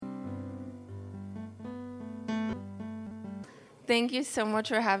Thank you so much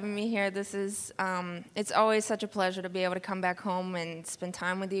for having me here. It's always such a pleasure to be able to come back home and spend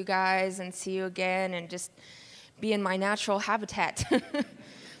time with you guys and see you again and just be in my natural habitat.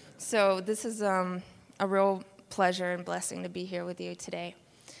 So this is a real pleasure and blessing to be here with you today.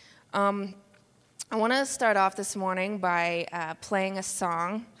 I want to start off this morning by playing a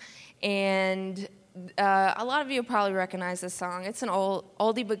song, and a lot of you probably recognize this song. It's an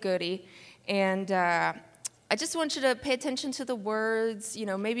oldie but goodie, and I just want you to pay attention to the words. You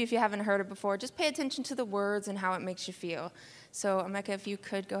know, maybe if you haven't heard it before, just pay attention to the words and how it makes you feel. So, Emeka, if you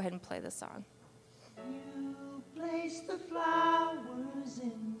could go ahead and play the song. You place the flowers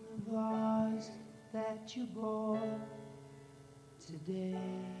in the vase that you bought today,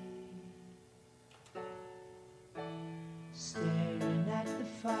 staring at the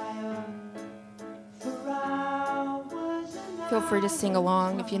fire for hours and Feel free to sing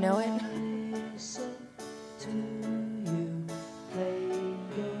along if you know it. listen to you play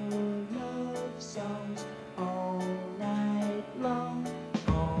your love songs all night long.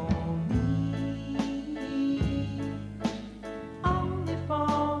 For me, only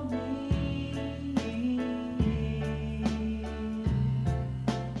for me.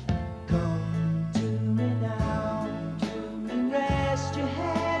 Come to me now and rest your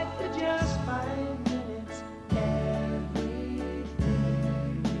head for just 5 minutes. Everything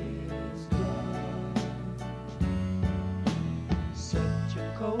is done. Such a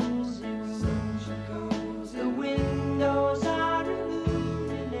cozy room. The windows are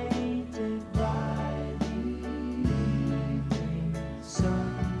illuminated by the evening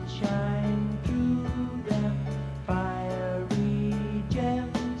sunshine through them. Fiery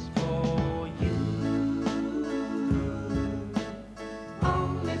gems for you,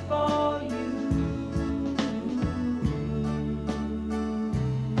 only for you.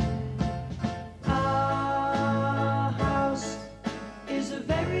 Our house is a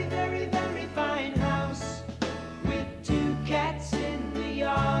very, very, very fine house with 2 cats in the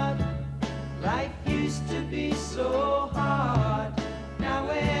yard. Life used to be so hard. Now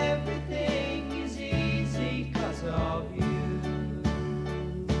everything is easy 'cause of you.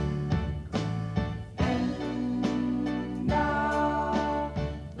 And la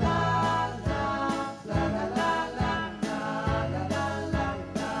la la la la la la la la la la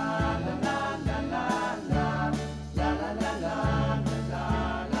la la la la la la.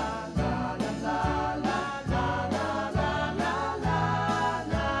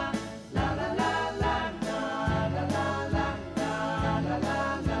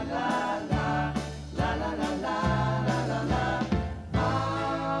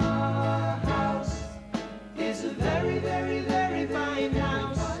 Our house is a very, very, very fine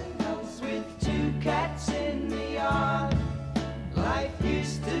house with 2 cats in the yard. Life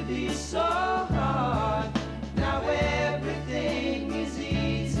used to be so hard. Now everything is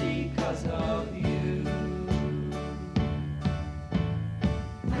easy 'cause of you.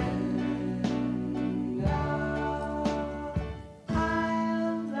 And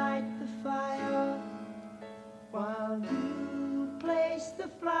I'll light the fire while you place the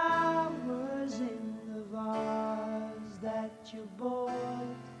flowers in the vase that you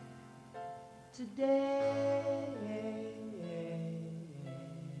bought today.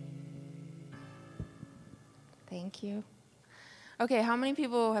 Thank you. Okay, how many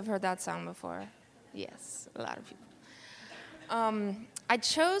people have heard that song before? Yes, a lot of people. I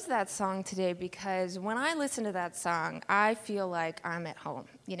chose that song today because when I listen to that song, I feel like I'm at home.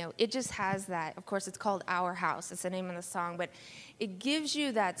 You know, it just has that. Of course, it's called Our House. It's the name of the song, but it gives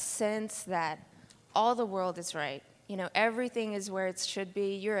you that sense that all the world is right. You know, everything is where it should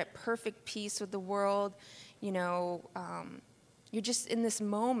be. You're at perfect peace with the world. You know, you're just in this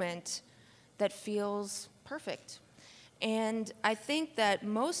moment that feels perfect. And I think that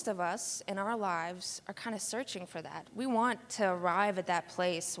most of us in our lives are kind of searching for that. We want to arrive at that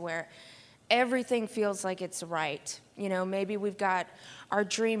place where everything feels like it's right. You know, maybe we've got our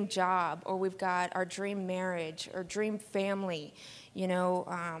dream job, or we've got our dream marriage, or dream family, you know,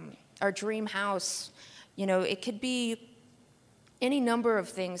 our dream house. You know, it could be any number of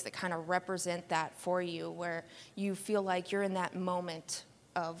things that kind of represent that for you, where you feel like you're in that moment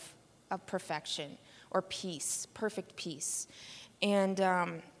of perfection or peace, perfect peace. And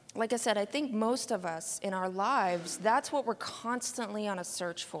like I said, I think most of us in our lives, that's what we're constantly on a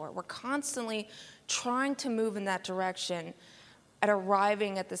search for. We're constantly trying to move in that direction at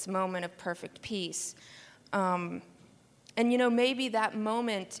arriving at this moment of perfect peace. And, you know, maybe that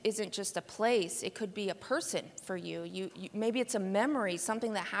moment isn't just a place. It could be a person for you. Maybe it's a memory,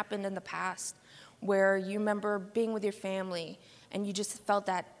 something that happened in the past where you remember being with your family and you just felt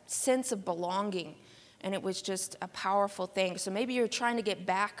that sense of belonging and it was just a powerful thing. So maybe you're trying to get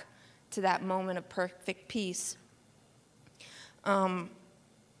back to that moment of perfect peace. And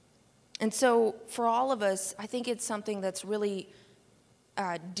so for all of us, I think it's something that's really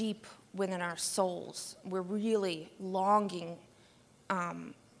deep within our souls. We're really longing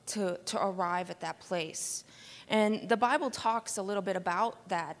to arrive at that place. And the Bible talks a little bit about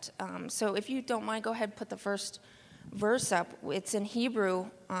that. So if you don't mind, go ahead and put the first verse up. It's in Hebrew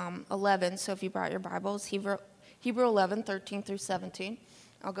 11. So if you brought your Bibles, Hebrew 11, 13 through 17.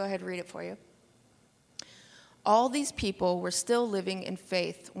 I'll go ahead and read it for you. All these people were still living in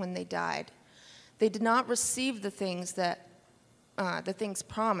faith when they died. They did not receive the things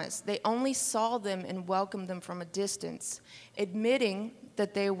promised. They only saw them and welcomed them from a distance, admitting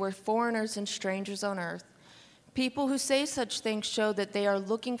that they were foreigners and strangers on earth. People who say such things show that they are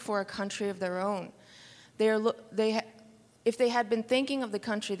looking for a country of their own. If they had been thinking of the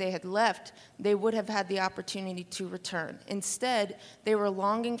country they had left, they would have had the opportunity to return. Instead, they were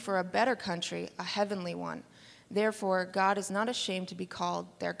longing for a better country, a heavenly one. Therefore, God is not ashamed to be called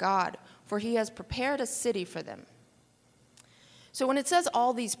their God, for he has prepared a city for them. So when it says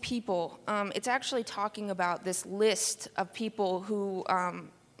all these people, it's actually talking about this list of people who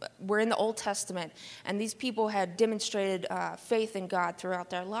were in the Old Testament, and these people had demonstrated faith in God throughout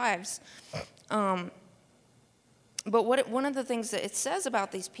their lives. But one of the things that it says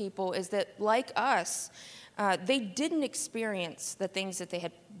about these people is that, like us, they didn't experience the things that they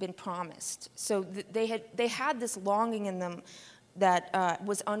had been promised. So they had this longing in them that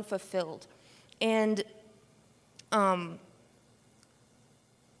was unfulfilled. And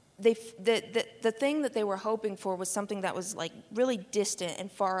the thing that they were hoping for was something that was like really distant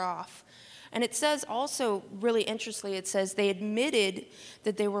and far off. And it says also, really interestingly, it says they admitted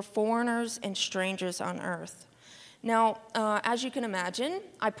that they were foreigners and strangers on earth. Now, as you can imagine,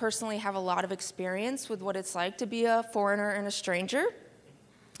 I personally have a lot of experience with what it's like to be a foreigner and a stranger.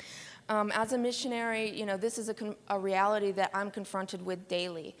 As a missionary, this is a reality that I'm confronted with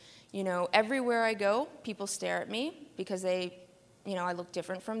daily. Everywhere I go, people stare at me because I look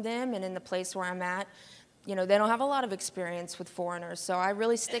different from them, and in the place where I'm at, they don't have a lot of experience with foreigners, so I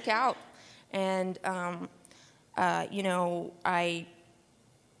really stick out. And,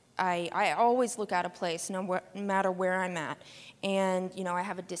 I always look out of place, no matter where I'm at. And, I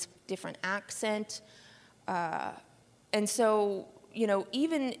have a different accent. And so,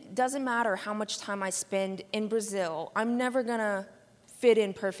 even doesn't matter how much time I spend in Brazil, I'm never going to fit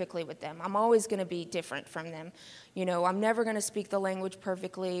in perfectly with them. I'm always going to be different from them. I'm never going to speak the language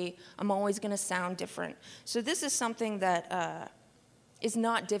perfectly. I'm always going to sound different. So this is something that is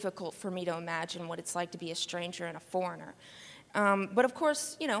not difficult for me to imagine what it's like to be a stranger and a foreigner. But of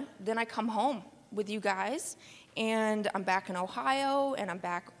course, then I come home with you guys, and I'm back in Ohio, and I'm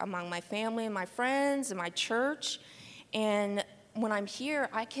back among my family and my friends and my church. And when I'm here,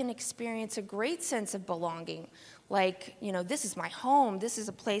 I can experience a great sense of belonging. Like, this is my home. This is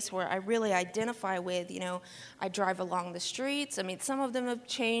a place where I really identify with. I drive along the streets. I mean, some of them have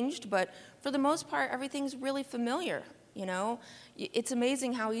changed, but for the most part, everything's really familiar. It's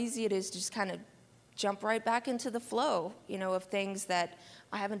amazing how easy it is to just kind of jump right back into the flow, of things that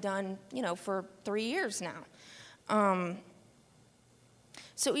I haven't done, for 3 years now.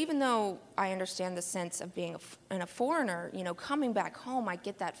 So even though I understand the sense of being a foreigner, coming back home, I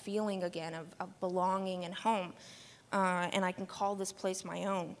get that feeling again of belonging and home, and I can call this place my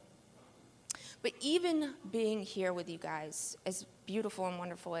own. But even being here with you guys, as beautiful and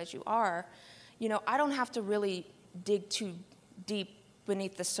wonderful as you are, I don't have to really dig too deep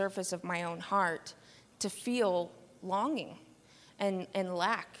beneath the surface of my own heart to feel longing and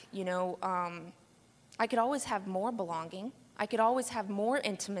lack. I could always have more belonging. I could always have more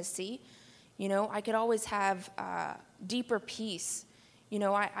intimacy. I could always have deeper peace.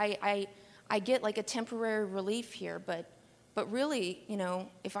 I get like a temporary relief here, but really,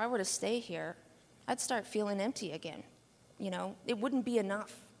 if I were to stay here, I'd start feeling empty again. It wouldn't be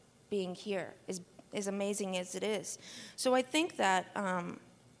enough being here, as amazing as it is. So I think that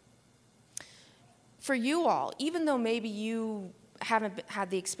for you all, even though maybe you haven't had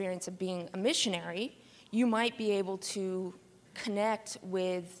the experience of being a missionary, you might be able to connect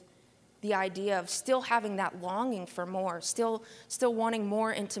with the idea of still having that longing for more, still wanting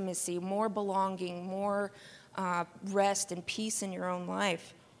more intimacy, more belonging, more rest and peace in your own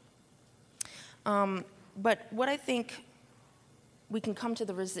life. But what I think we can come to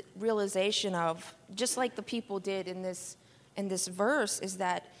the realization of, just like the people did in this verse, is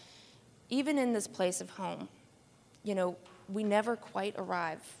that even in this place of home, we never quite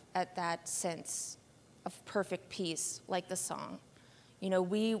arrive at that sense of perfect peace like the song.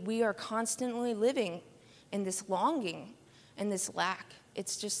 We are constantly living in this longing and this lack.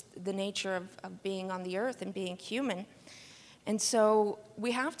 It's just the nature of being on the earth and being human. And so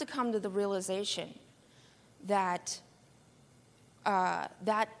we have to come to the realization that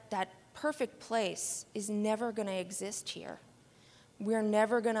that perfect place is never going to exist here. We're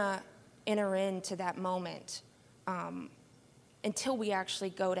never going to enter into that moment until we actually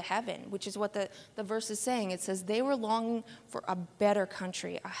go to heaven, which is what the verse is saying. It says they were longing for a better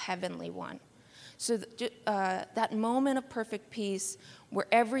country, a heavenly one. So that moment of perfect peace where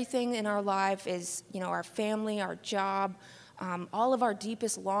everything in our life is, our family, our job, all of our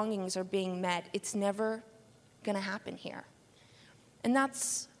deepest longings are being met, it's never going to happen here. And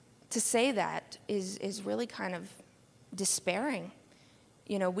to say that is really kind of despairing.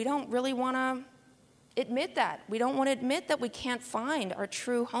 We don't really want to admit that. We don't want to admit that we can't find our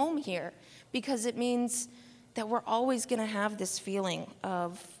true home here, because it means that we're always going to have this feeling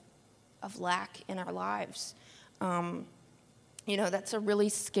of lack in our lives. That's a really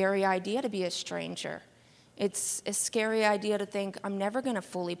scary idea, to be a stranger. It's a scary idea to think, I'm never going to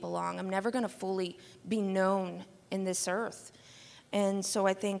fully belong. I'm never going to fully be known in this earth. And so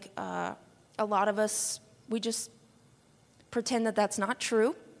I think a lot of us, we just pretend that that's not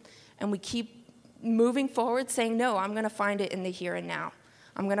true, and we keep moving forward saying, no, I'm going to find it in the here and now.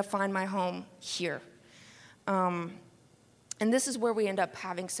 I'm going to find my home here. And this is where we end up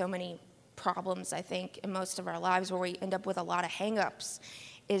having so many problems, I think, in most of our lives, where we end up with a lot of hang-ups,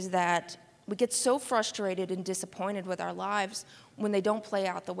 is that we get so frustrated and disappointed with our lives when they don't play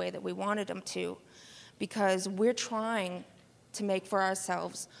out the way that we wanted them to, because we're trying to make for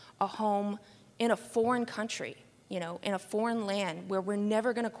ourselves a home in a foreign country, in a foreign land where we're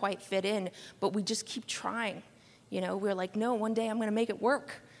never going to quite fit in, but we just keep trying. We're like, no, one day I'm going to make it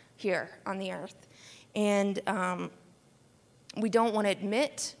work here on the earth. And we don't want to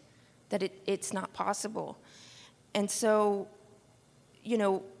admit that it's not possible. And so,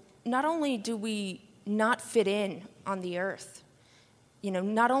 not only do we not fit in on the earth,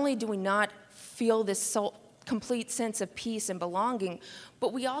 not only do we not feel this complete sense of peace and belonging,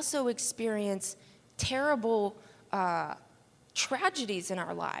 but we also experience terrible tragedies in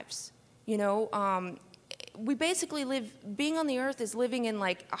our lives. We basically being on the earth is living in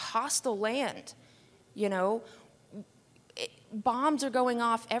like a hostile land. Bombs are going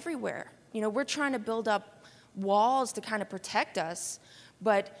off everywhere. We're trying to build up walls to kind of protect us,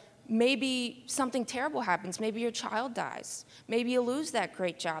 but maybe something terrible happens. Maybe your child dies. Maybe you lose that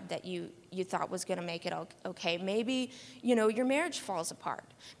great job that you thought was going to make it okay. Maybe, your marriage falls apart.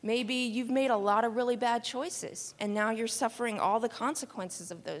 Maybe you've made a lot of really bad choices, and now you're suffering all the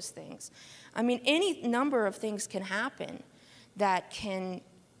consequences of those things. I mean, any number of things can happen that can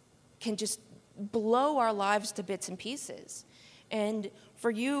just blow our lives to bits and pieces. And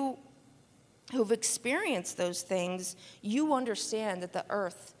for you who've experienced those things, you understand that the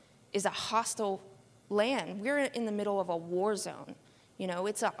earth is a hostile land. We're in the middle of a war zone.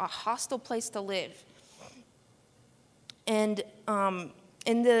 It's a hostile place to live. And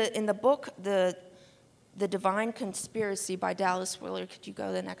in the book, The Divine Conspiracy by Dallas Willard, could you go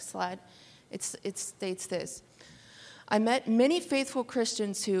to the next slide? It states this: I met many faithful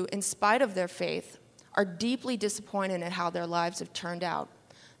Christians who, in spite of their faith, are deeply disappointed at how their lives have turned out.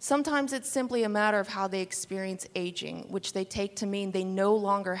 Sometimes it's simply a matter of how they experience aging, which they take to mean they no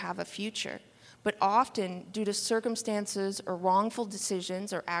longer have a future. But often, due to circumstances or wrongful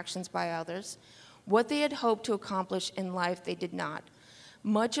decisions or actions by others, what they had hoped to accomplish in life they did not.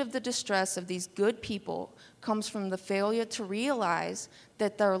 Much of the distress of these good people comes from the failure to realize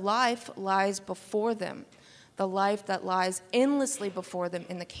that their life lies before them, the life that lies endlessly before them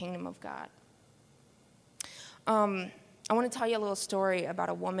in the kingdom of God. I want to tell you a little story about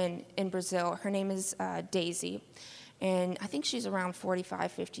a woman in Brazil. Her name is Daisy, and I think she's around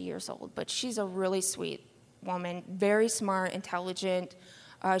 45, 50 years old, but she's a really sweet woman, very smart, intelligent.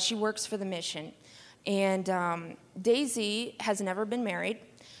 She works for the mission. And Daisy has never been married.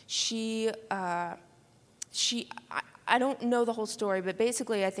 I don't know the whole story, but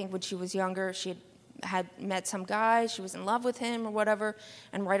basically I think when she was younger, she had met some guy, she was in love with him or whatever,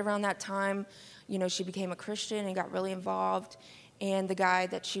 and right around that time, she became a Christian and got really involved, and the guy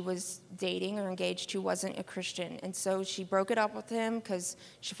that she was dating or engaged to wasn't a Christian, and so she broke it up with him because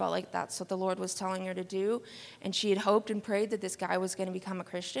she felt like that's what the Lord was telling her to do, and she had hoped and prayed that this guy was going to become a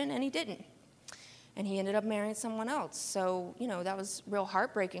Christian, and he didn't. And he ended up marrying someone else. So, that was real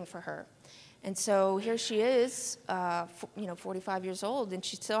heartbreaking for her. And so here she is, 45 years old, and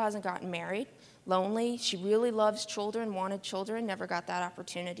she still hasn't gotten married, lonely. She really loves children, wanted children, never got that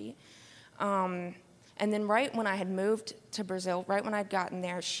opportunity. And And then right when I had moved to Brazil, right when I'd gotten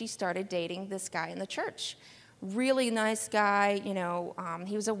there, she started dating this guy in the church. Really nice guy,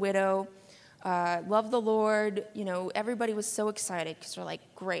 he was a widow, loved the Lord. Everybody was so excited because they're like,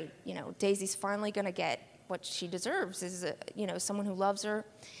 great, Daisy's finally going to get what she deserves, is someone who loves her.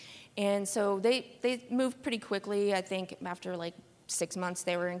 And so they moved pretty quickly. I think after like 6 months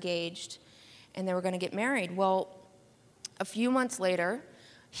they were engaged and they were going to get married. Well, a few months later,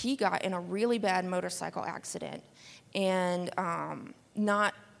 he got in a really bad motorcycle accident, and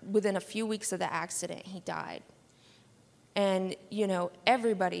not within a few weeks of the accident, he died. And,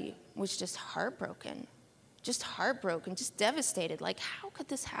 everybody was just heartbroken, just devastated. Like, how could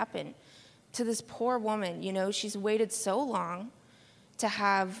this happen to this poor woman? She's waited so long to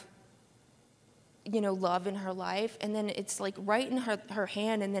have, love in her life, and then it's like right in her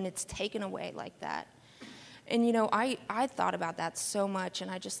hand, and then it's taken away like that. And, I thought about that so much, and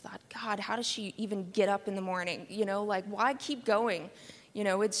I just thought, God, how does she even get up in the morning? Why keep going?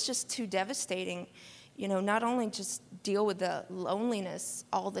 It's just too devastating. Not only just deal with the loneliness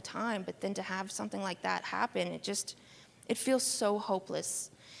all the time, but then to have something like that happen, it feels so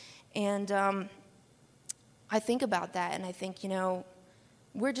hopeless. And I think about that, and I think,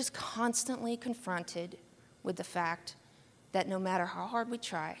 we're just constantly confronted with the fact that no matter how hard we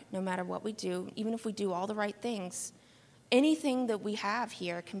try, no matter what we do, even if we do all the right things, anything that we have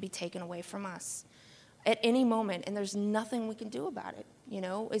here can be taken away from us at any moment, and there's nothing we can do about it.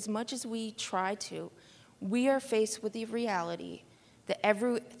 As much as we try to, we are faced with the reality that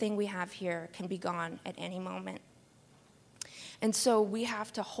everything we have here can be gone at any moment. And so we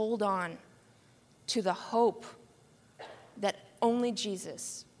have to hold on to the hope that only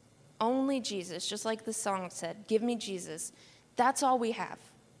Jesus, just like the song said, give me Jesus. That's all we have.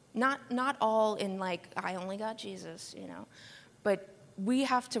 Not all in like, I only got Jesus, but we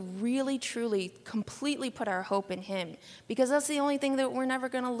have to really, truly, completely put our hope in him, because that's the only thing that we're never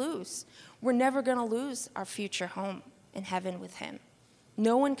going to lose. We're never going to lose our future home in heaven with him.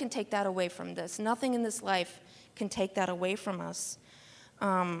 No one can take that away from this. Nothing in this life can take that away from us.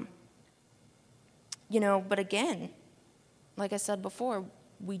 But again, like I said before,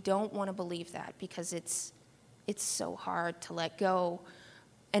 we don't want to believe that, because it's so hard to let go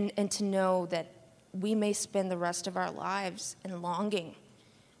and to know that we may spend the rest of our lives in longing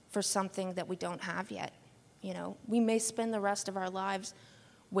for something that we don't have yet. We may spend the rest of our lives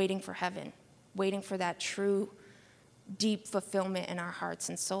waiting for heaven, waiting for that true, deep fulfillment in our hearts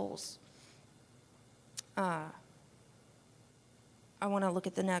and souls. I want to look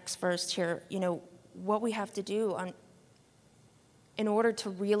at the next verse here. What we have to do in order to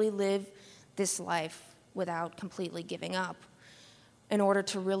really live this life without completely giving up, in order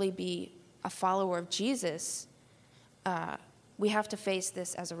to really be a follower of Jesus, we have to face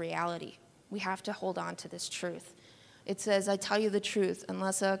this as a reality. We have to hold on to this truth. It says, I tell you the truth,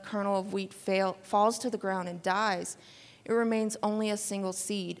 unless a kernel of wheat falls to the ground and dies, it remains only a single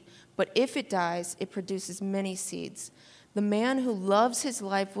seed. But if it dies, it produces many seeds. The man who loves his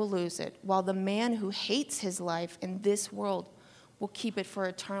life will lose it, while the man who hates his life in this world will keep it for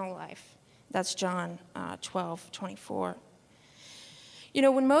eternal life. That's John 12:24.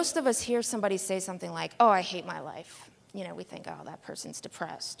 When most of us hear somebody say something like, oh, I hate my life, we think, oh, that person's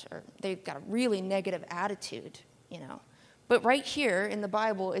depressed, or they've got a really negative attitude, But right here in the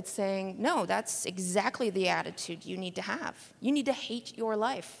Bible, it's saying, no, that's exactly the attitude you need to have. You need to hate your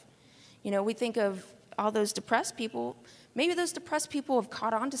life. We think of all those depressed people. Maybe those depressed people have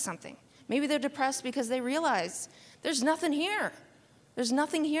caught on to something. Maybe they're depressed because they realize there's nothing here. There's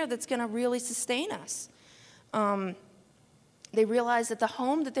nothing here that's going to really sustain us. They realize that the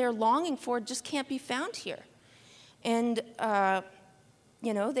home that they're longing for just can't be found here. And,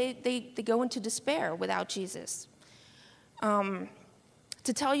 they go into despair without Jesus. To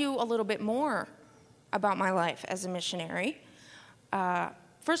tell you a little bit more about my life as a missionary,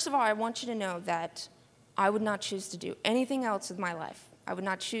 first of all, I want you to know that I would not choose to do anything else with my life. I would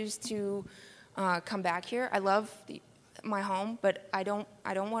not choose to come back here. I love my home, but I don't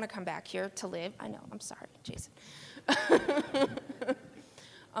want to come back here to live. I know, I'm sorry, Jason.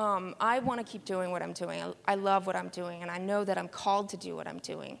 I want to keep doing what I'm doing. I love what I'm doing, and I know that I'm called to do what I'm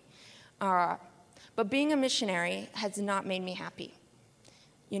doing. But being a missionary has not made me happy.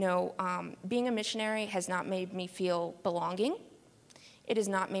 Being a missionary has not made me feel belonging. It has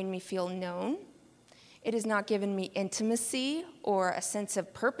not made me feel known. It has not given me intimacy or a sense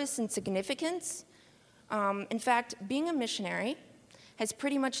of purpose and significance. In fact, being a missionary has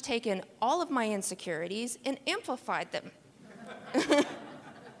pretty much taken all of my insecurities and amplified them.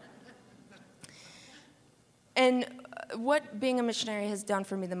 And what being a missionary has done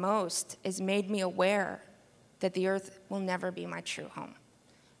for me the most is made me aware that the earth will never be my true home,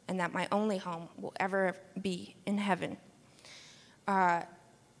 and that my only home will ever be in heaven.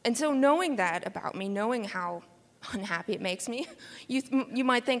 And so knowing that about me, knowing how unhappy it makes me, you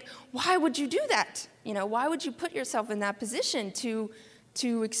might think, why would you do that? Why would you put yourself in that position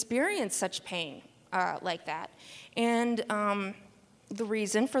to experience such pain like that? And the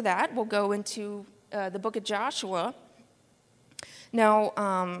reason for that, we'll go into the book of Joshua.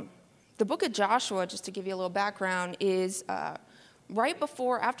 Now, the book of Joshua, just to give you a little background, is right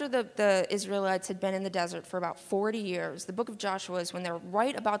after the Israelites had been in the desert for about 40 years. The book of Joshua is when they're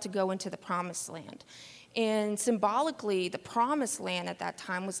right about to go into the promised land. And symbolically, the promised land at that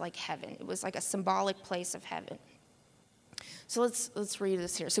time was like heaven. It was like a symbolic place of heaven. So let's read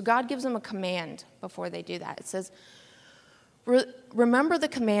this here. So God gives them a command before they do that. It says, remember the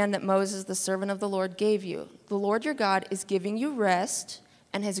command that Moses, the servant of the Lord, gave you. The Lord your God is giving you rest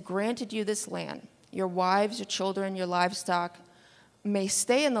and has granted you this land. Your wives, your children, your livestock may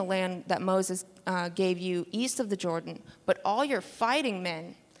stay in the land that Moses gave you east of the Jordan, but all your fighting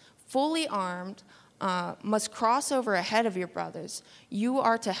men, fully armed, must cross over ahead of your brothers. You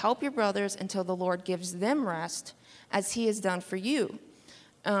are to help your brothers until the Lord gives them rest, as he has done for you,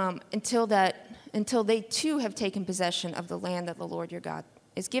 until they too have taken possession of the land that the Lord your God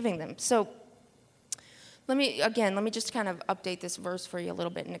is giving them. So let me just kind of update this verse for you a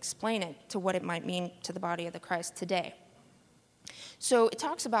little bit and explain it to what it might mean to the body of the Christ today. So it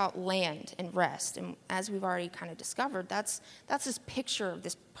talks about land and rest, and as we've already kind of discovered, that's this picture of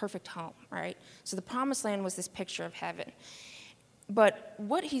this perfect home, right? So the promised land was this picture of heaven. But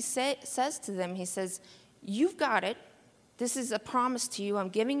what he says to them, he says, you've got it. This is a promise to you. I'm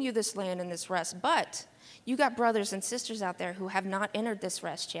giving you this land and this rest, but you got brothers and sisters out there who have not entered this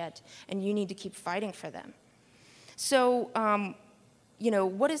rest yet, and you need to keep fighting for them. So,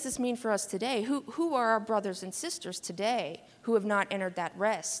 what does this mean for us today? Who are our brothers and sisters today who have not entered that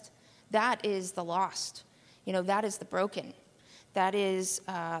rest? That is the lost. That is the broken. That is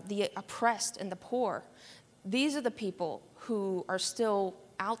the oppressed and the poor. These are the people who are still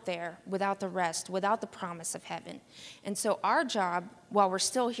out there without the rest, without the promise of heaven. And so our job, while we're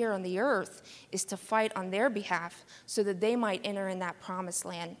still here on the earth, is to fight on their behalf so that they might enter in that promised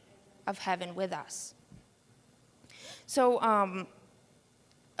land of heaven with us. So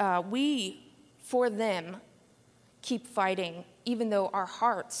we, for them, keep fighting, even though our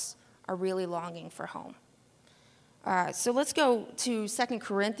hearts are really longing for home. So let's go to 2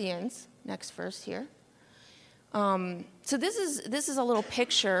 Corinthians, next verse here. So this is a little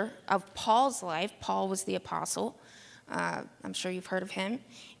picture of Paul's life. Paul was the apostle. I'm sure you've heard of him.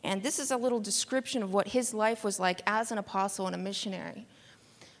 And this is a little description of what his life was like as an apostle and a missionary.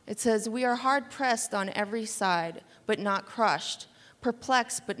 It says, we are hard-pressed on every side, but not crushed,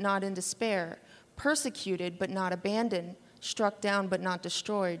 perplexed, but not in despair, persecuted, but not abandoned, struck down, but not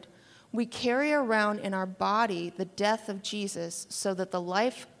destroyed. We carry around in our body the death of Jesus, so that the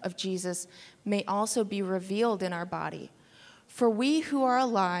life of Jesus may also be revealed in our body. For we who are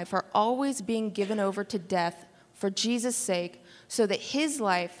alive are always being given over to death for Jesus' sake, so that his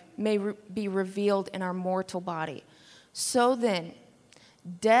life may be revealed in our mortal body. So then,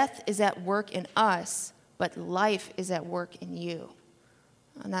 death is at work in us, but life is at work in you.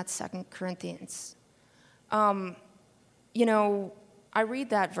 And that's 2 Corinthians. I read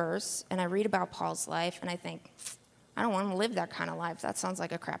that verse, and I read about Paul's life, and I think, I don't want to live that kind of life. That sounds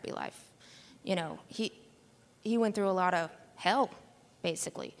like a crappy life. He went through a lot of hell,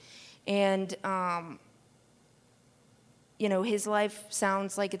 basically. And, his life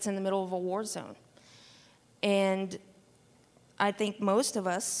sounds like it's in the middle of a war zone. And I think most of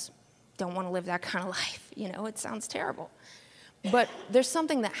us don't want to live that kind of life. It sounds terrible. But there's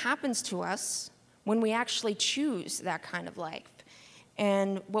something that happens to us when we actually choose that kind of life.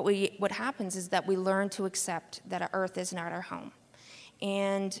 And what happens is that we learn to accept that our earth is not our home.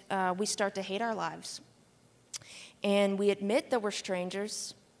 And we start to hate our lives. And we admit that we're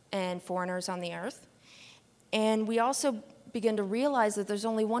strangers and foreigners on the earth. And we also begin to realize that there's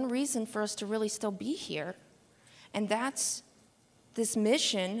only one reason for us to really still be here. And that's this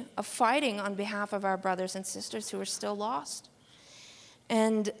mission of fighting on behalf of our brothers and sisters who are still lost.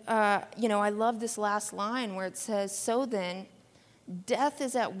 And, I love this last line where it says, so then, death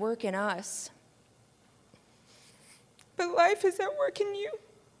is at work in us, but life is at work in you.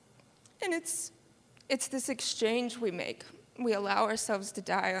 And it's this exchange we make. We allow ourselves to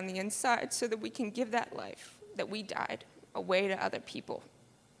die on the inside so that we can give that life that we died away to other people.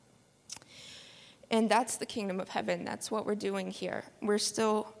 And that's the kingdom of heaven. That's what we're doing here.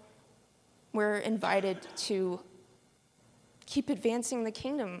 We're invited to keep advancing the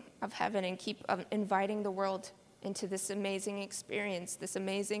kingdom of heaven and keep inviting the world into this amazing experience, this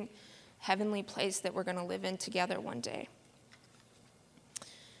amazing heavenly place that we're going to live in together one day.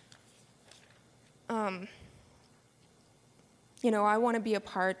 I want to be a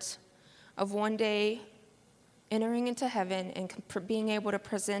part of one day entering into heaven and being able to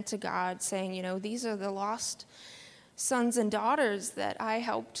present to God saying, these are the lost sons and daughters that I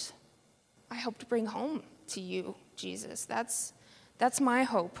helped bring home to you, Jesus. That's my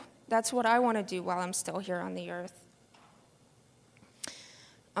hope. That's what I want to do while I'm still here on the earth.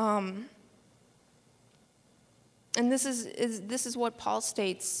 And this is what Paul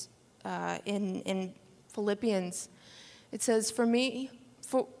states in Philippians. It says, for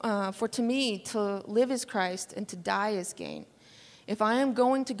to me to live is Christ and to die is gain. If I am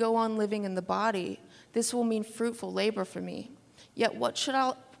going to go on living in the body, this will mean fruitful labor for me. Yet what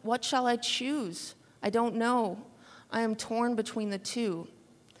shall I choose? I don't know. I am torn between the two.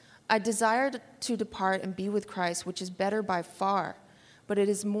 I desire to depart and be with Christ, which is better by far, but it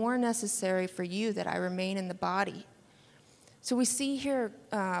is more necessary for you that I remain in the body. So we see here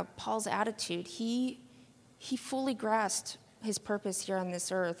Paul's attitude. He fully grasped his purpose here on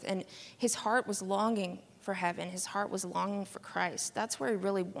this earth, and his heart was longing for heaven. His heart was longing for Christ. That's where he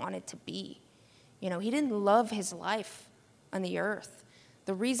really wanted to be. He didn't love his life on the earth.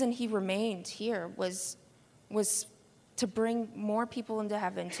 The reason he remained here was to bring more people into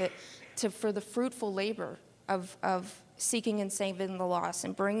heaven, for the fruitful labor of seeking and saving the lost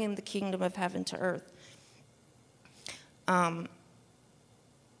and bringing the kingdom of heaven to earth.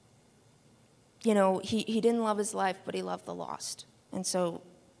 He didn't love his life, but he loved the lost. And so,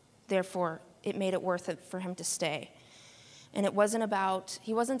 therefore, it made it worth it for him to stay. And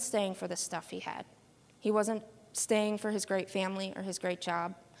he wasn't staying for the stuff he had. He wasn't staying for his great family or his great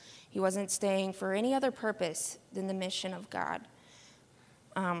job. He wasn't staying for any other purpose than the mission of God.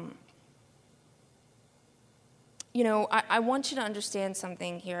 I want you to understand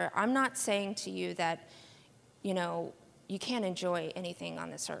something here. I'm not saying to you that, you can't enjoy anything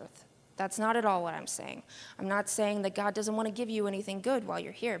on this earth. That's not at all what I'm saying. I'm not saying that God doesn't want to give you anything good while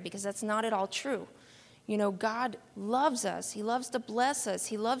you're here, because that's not at all true. God loves us. He loves to bless us.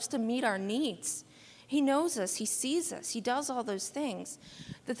 He loves to meet our needs. He knows us. He sees us. He does all those things.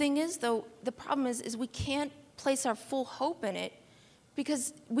 The thing is, though, the problem is we can't place our full hope in it,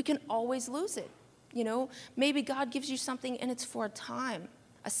 because we can always lose it. Maybe God gives you something and it's for a time,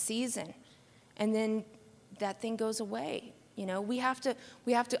 a season, and then that thing goes away. We have to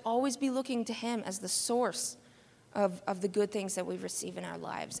always be looking to him as the source of the good things that we receive in our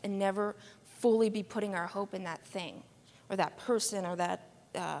lives, and never fully be putting our hope in that thing or that person or that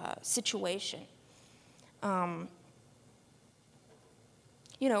situation. And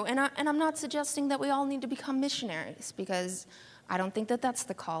I'm not suggesting that we all need to become missionaries, because I don't think that that's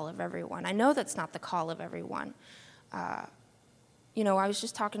the call of everyone. I know that's not the call of everyone. I was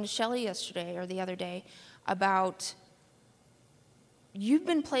just talking to Shelly yesterday or the other day about, you've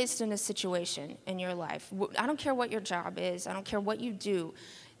been placed in a situation in your life. I don't care what your job is. I don't care what you do.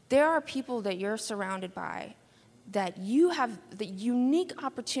 There are people that you're surrounded by that you have the unique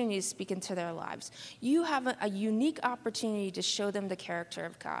opportunity to speak into their lives. You have a unique opportunity to show them the character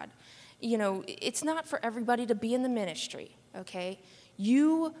of God. It's not for everybody to be in the ministry, okay?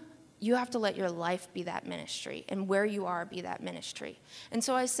 You have to let your life be that ministry, and where you are be that ministry. And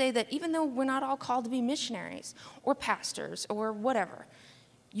so I say that even though we're not all called to be missionaries or pastors or whatever,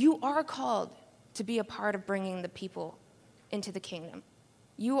 you are called to be a part of bringing the people into the kingdom.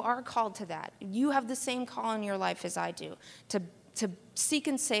 You are called to that. You have the same call in your life as I do, to seek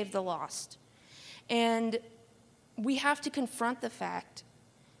and save the lost. And we have to confront the fact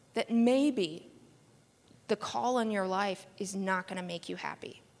that maybe the call in your life is not going to make you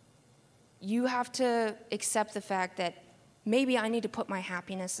happy. You have to accept the fact that maybe I need to put my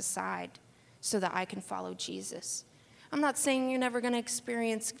happiness aside so that I can follow Jesus. I'm not saying you're never going to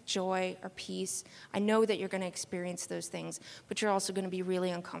experience joy or peace. I know that you're going to experience those things, but you're also going to be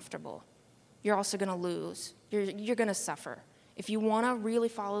really uncomfortable. You're also going to lose. You're going to suffer. If you want to really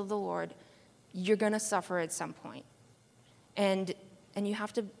follow the Lord, you're going to suffer at some point. And you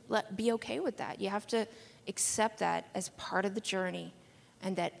have to be okay with that. You have to accept that as part of the journey,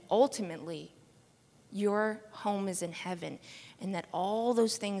 and that ultimately your home is in heaven, and that all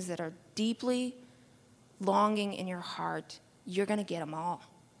those things that are deeply longing in your heart, you're going to get them all.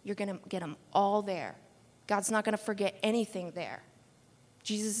 You're going to get them all there. God's not going to forget anything there.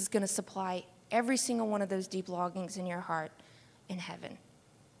 Jesus is going to supply every single one of those deep longings in your heart in heaven.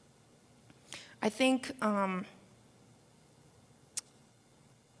 I think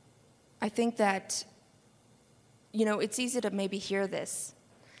that it's easy to maybe hear this,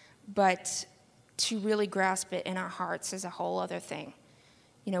 but to really grasp it in our hearts is a whole other thing.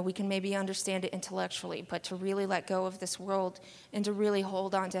 We can maybe understand it intellectually, but to really let go of this world and to really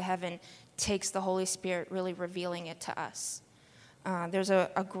hold on to heaven takes the Holy Spirit really revealing it to us. There's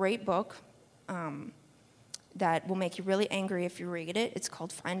a great book that will make you really angry if you read it. It's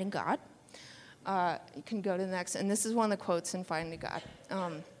called Finding God. You can go to the next, and this is one of the quotes in Finding God.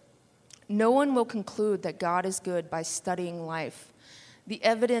 No one will conclude that God is good by studying life. The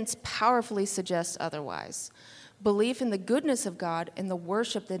evidence powerfully suggests otherwise. Belief in the goodness of God and the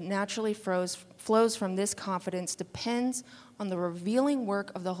worship that naturally flows from this confidence depends on the revealing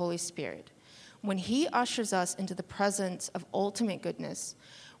work of the Holy Spirit. When he ushers us into the presence of ultimate goodness,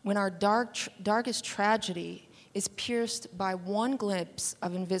 when our darkest tragedy is pierced by one glimpse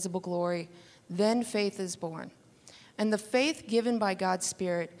of invisible glory, then faith is born. And the faith given by God's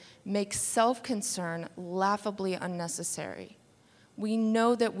Spirit makes self-concern laughably unnecessary. We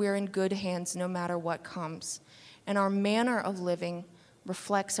know that we're in good hands no matter what comes, and our manner of living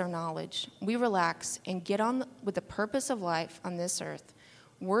reflects our knowledge. We relax and get on with the purpose of life on this earth,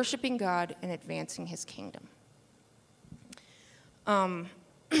 worshiping God and advancing his kingdom.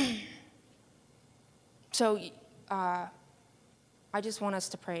 So I just want us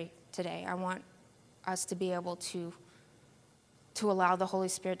to pray today. I want us to be able to allow the Holy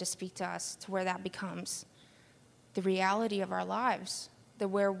Spirit to speak to us to where that becomes the reality of our lives, that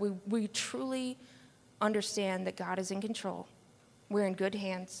where we truly understand that God is in control, we're in good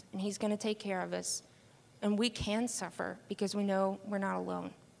hands, and he's going to take care of us, and we can suffer because we know we're not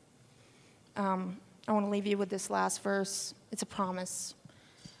alone. I want to leave you with this last verse. It's a promise.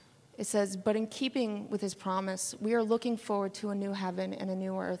 It says, "But in keeping with his promise, we are looking forward to a new heaven and a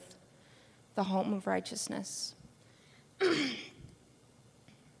new earth, the home of righteousness."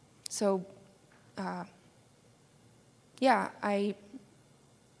 So, I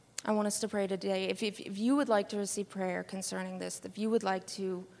want us to pray today. If you would like to receive prayer concerning this, if you would like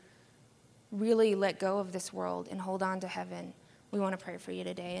to really let go of this world and hold on to heaven, we want to pray for you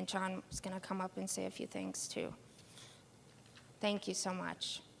today. And John is going to come up and say a few things too. Thank you so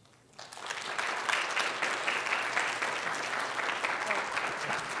much.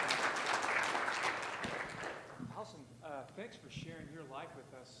 Allison, thanks for sharing your life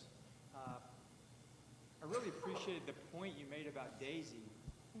with us. I really appreciated the point you made about Daisy.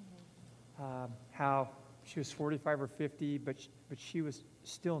 How she was 45 or 50, but she was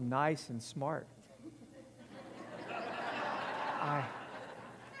still nice and smart.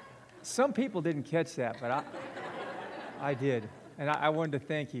 Some people didn't catch that, but I did. And I wanted to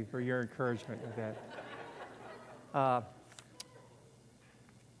thank you for your encouragement with that.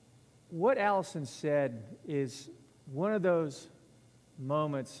 What Allison said is one of those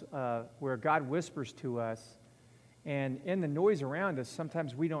moments where God whispers to us, and in the noise around us,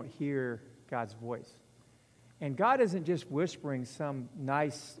 sometimes we don't hear God's voice. And God isn't just whispering some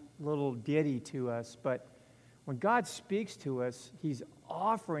nice little ditty to us, but when God speaks to us, he's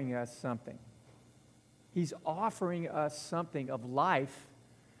offering us something. He's offering us something of life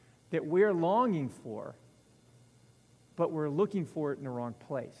that we're longing for, but we're looking for it in the wrong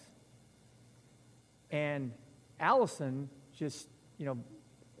place. And Allison just,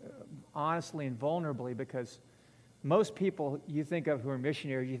 honestly and vulnerably, because most people you think of who are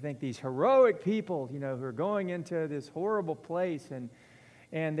missionaries, you think these heroic people, who are going into this horrible place and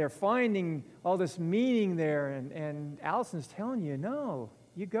they're finding all this meaning there. And Allison's telling you, no,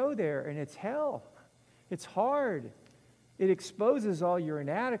 you go there and it's hell. It's hard. It exposes all your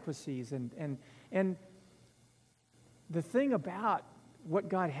inadequacies. And the thing about what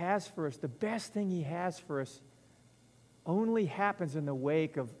God has for us, the best thing he has for us, only happens in the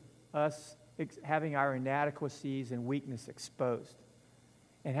wake of us having our inadequacies and weakness exposed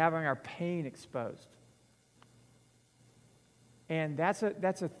and having our pain exposed. And that's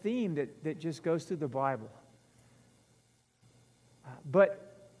a theme that just goes through the Bible.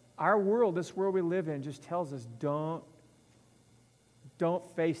 But our world, this world we live in, just tells us don't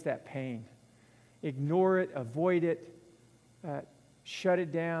face that pain. Ignore it, avoid it, shut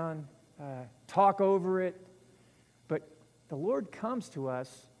it down, talk over it. But the Lord comes to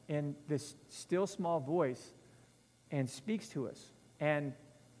us in this still small voice and speaks to us. And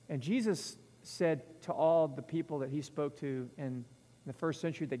Jesus said to all the people that he spoke to in the first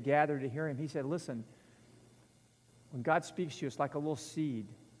century that gathered to hear him, he said, listen, when God speaks to you, it's like a little seed.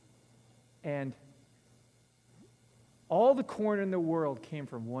 And all the corn in the world came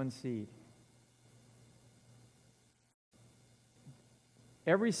from one seed.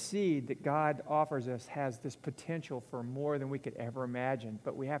 Every seed that God offers us has this potential for more than we could ever imagine,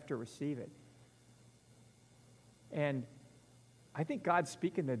 but we have to receive it. And I think God's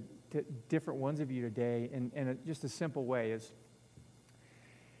speaking to different ones of you today in just a simple way is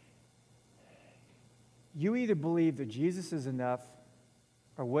you either believe that Jesus is enough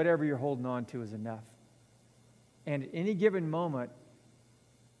or whatever you're holding on to is enough. And at any given moment,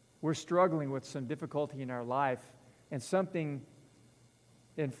 we're struggling with some difficulty in our life, and something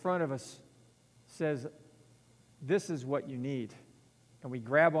in front of us says, this is what you need. And we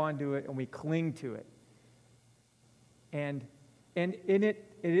grab onto it and we cling to it. And in it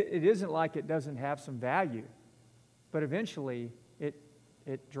isn't like it doesn't have some value, but eventually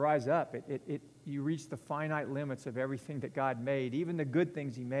it dries up. You reach the finite limits of everything that God made, even the good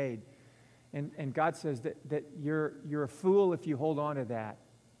things He made. And God says that you're a fool if you hold on to that.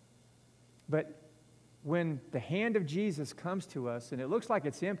 But when the hand of Jesus comes to us and it looks like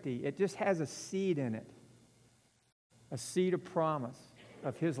it's empty, it just has a seed in it, a seed of promise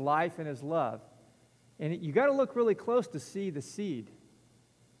of His life and His love. And you got to look really close to see the seed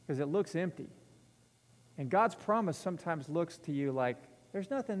because it looks empty. And God's promise sometimes looks to you like, there's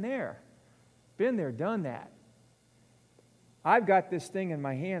nothing there. Been there, done that. I've got this thing in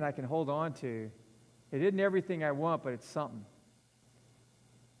my hand I can hold on to. It isn't everything I want, but it's something.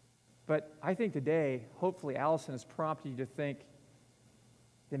 But I think today, hopefully, Allison has prompted you to think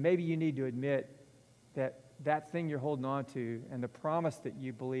that maybe you need to admit that that thing you're holding on to and the promise that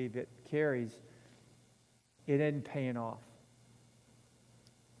you believe it carries, it isn't paying off.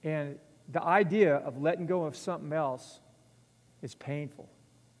 And the idea of letting go of something else is painful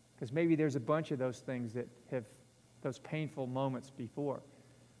because maybe there's a bunch of those things that have those painful moments before.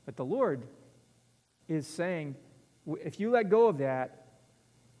 But the Lord is saying, if you let go of that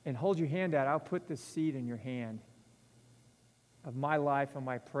and hold your hand out, I'll put this seed in your hand of my life and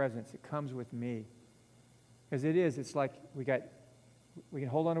my presence. It comes with me. Because it's like we can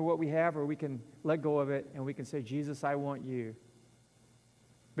hold on to what we have or we can let go of it and we can say, Jesus, I want you.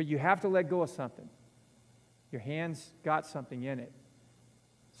 But you have to let go of something. Your hand's got something in it.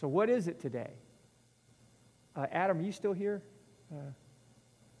 So what is it today? Adam, are you still here?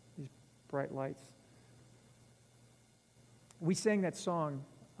 These bright lights. We sang that song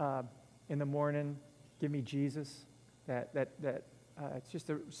in the morning, Give Me Jesus. It's just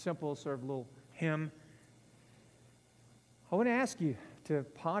a simple sort of little hymn. I want to ask you to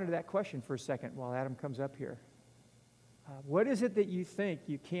ponder that question for a second while Adam comes up here. What is it that you think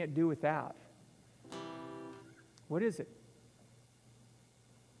you can't do without? What is it?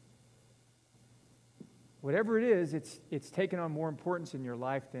 Whatever it is, it's taken on more importance in your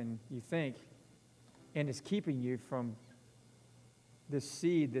life than you think, and it's keeping you from this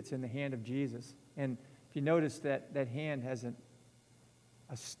seed that's in the hand of Jesus. And if you notice that hand has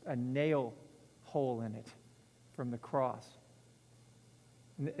a nail hole in it from the cross.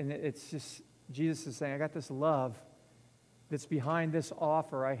 And it's just, Jesus is saying, I got this love that's behind this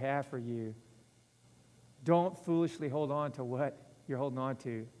offer I have for you. Don't foolishly hold on to what you're holding on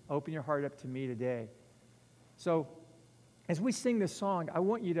to. Open your heart up to me today. So, as we sing this song, I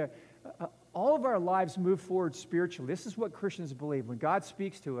want you to, all of our lives move forward spiritually. This is what Christians believe. When God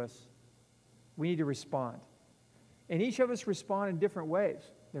speaks to us, we need to respond. And each of us respond in different ways.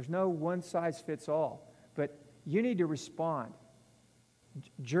 There's no one size fits all. But you need to respond.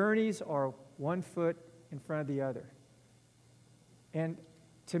 Journeys are one foot in front of the other. And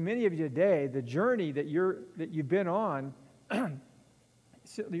to many of you today, the journey that you've been on,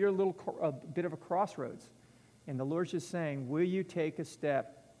 you're a bit of a crossroads. And the Lord's just saying, will you take a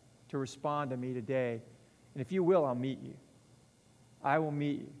step to respond to me today? And if you will, I'll meet you. I will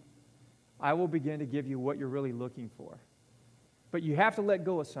meet you. I will begin to give you what you're really looking for. But you have to let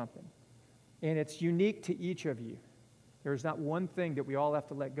go of something. And it's unique to each of you. There's not one thing that we all have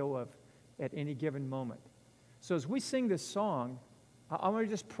to let go of at any given moment. So as we sing this song, I want to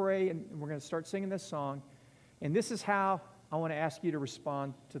just pray, and we're going to start singing this song. And this is how I want to ask you to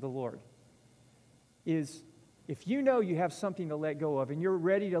respond to the Lord. Is if you know you have something to let go of, and you're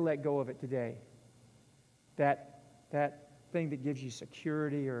ready to let go of it today, that thing that gives you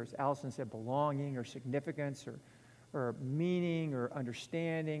security, or as Allison said, belonging, or significance, or meaning, or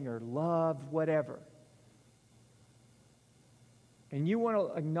understanding, or love, whatever. And you want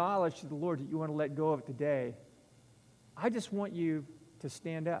to acknowledge to the Lord that you want to let go of it today, I just want you to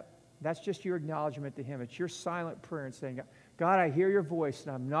stand up. That's just your acknowledgement to Him. It's your silent prayer and saying, God, I hear your voice,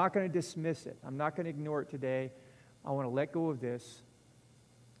 and I'm not going to dismiss it. I'm not going to ignore it today. I want to let go of this.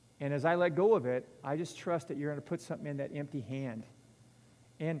 And as I let go of it, I just trust that you're going to put something in that empty hand.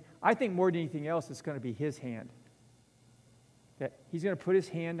 And I think more than anything else, it's going to be His hand. That He's going to put His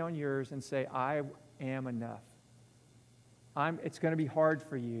hand on yours and say, I am enough. It's going to be hard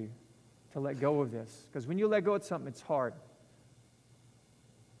for you, to let go of this. Because when you let go of something, it's hard.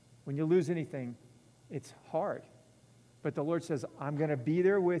 When you lose anything, it's hard. But the Lord says, I'm going to be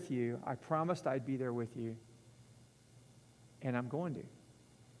there with you. I promised I'd be there with you. And I'm going to.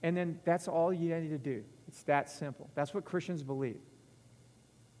 And then that's all you need to do. It's that simple. That's what Christians believe.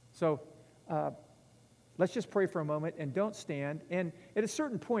 So let's just pray for a moment and don't stand. And at a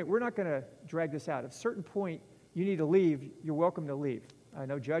certain point, we're not going to drag this out. At a certain point, you need to leave. You're welcome to leave.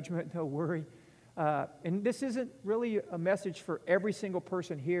 No judgment, no worry. And this isn't really a message for every single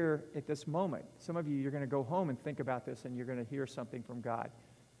person here at this moment. Some of you, you're going to go home and think about this and you're going to hear something from God.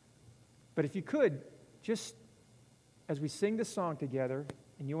 But if you could, just as we sing the song together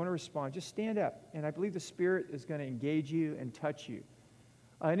and you want to respond, just stand up. And I believe the Spirit is going to engage you and touch you.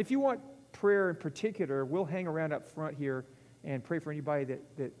 And if you want prayer in particular, we'll hang around up front here and pray for anybody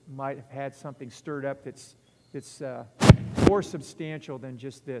that might have had something stirred up that's more substantial than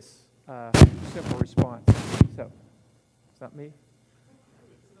just this simple response. So, it's not me.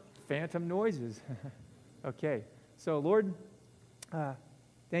 Phantom noises. Okay. So, Lord,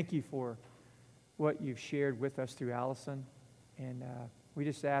 thank you for what you've shared with us through Allison. And we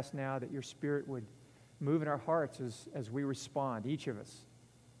just ask now that your Spirit would move in our hearts as we respond, each of us.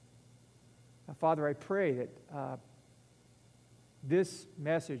 Father, I pray that this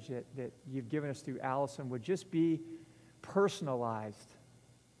message that you've given us through Allison would just be personalized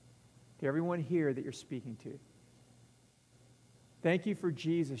to everyone here that you're speaking to. Thank you for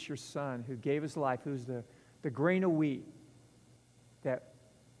Jesus, your Son, who gave his life, who's the grain of wheat that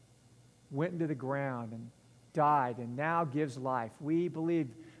went into the ground and died and now gives life. We believe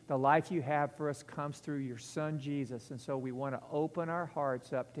the life you have for us comes through your Son, Jesus, and so we want to open our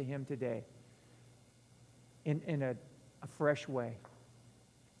hearts up to him today in a fresh way.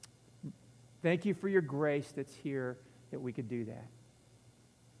 Thank you for your grace that's here that we could do that.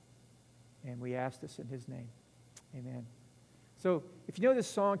 And we ask this in his name. Amen. So if you know this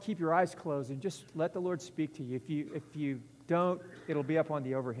song, keep your eyes closed and just let the Lord speak to you. If you don't, it'll be up on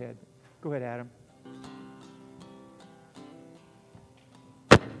the overhead. Go ahead, Adam.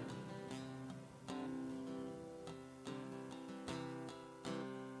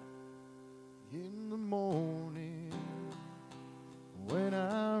 In the morning when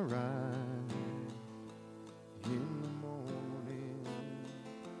I rise, in the morning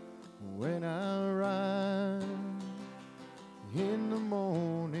when I rise, in the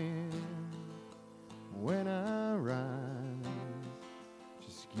morning when I rise,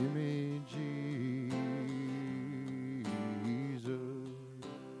 just give me Jesus.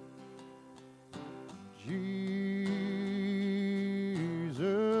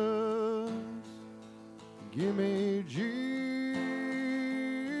 Jesus, give me Jesus.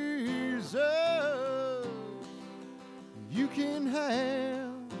 You can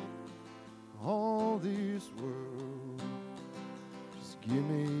have all this world. Just give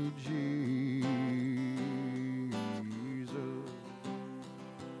me Jesus.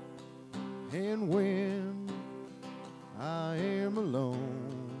 And when I am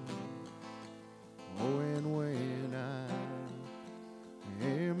alone, oh, and when I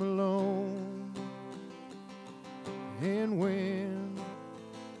am alone, and when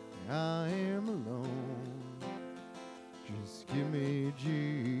I am alone, just give me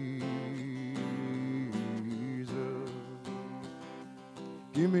Jesus.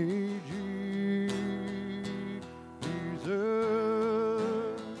 Give me Jesus.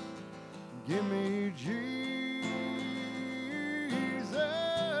 Give me Jesus.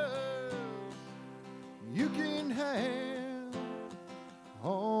 You can have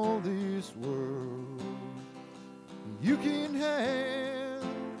all this world. You can have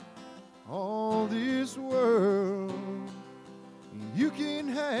all this world. You can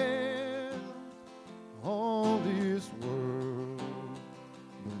have all this world.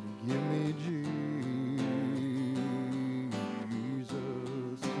 But give me Jesus.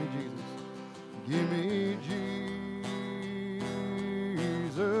 Give me Jesus.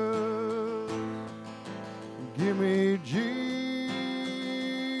 Give me Jesus.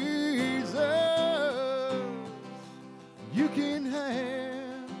 You can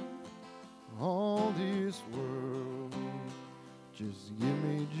have all this world. Just give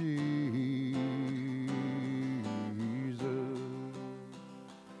me Jesus.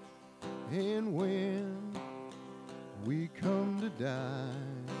 And when we come to die,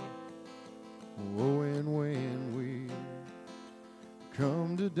 oh, and when we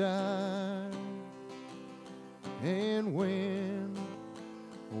come to die, and when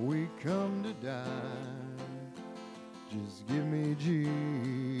we come to die, just give me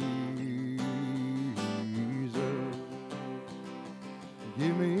Jesus.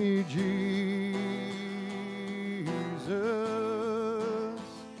 Give me Jesus.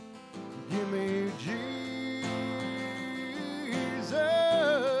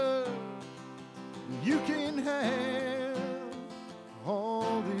 you can have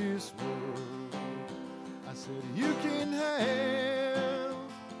all this world. I said, you can have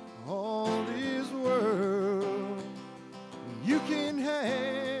all this world. You can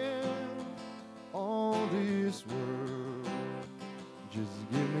have all this world.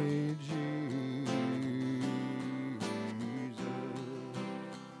 Just give me Jesus.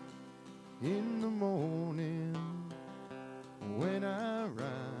 In the morning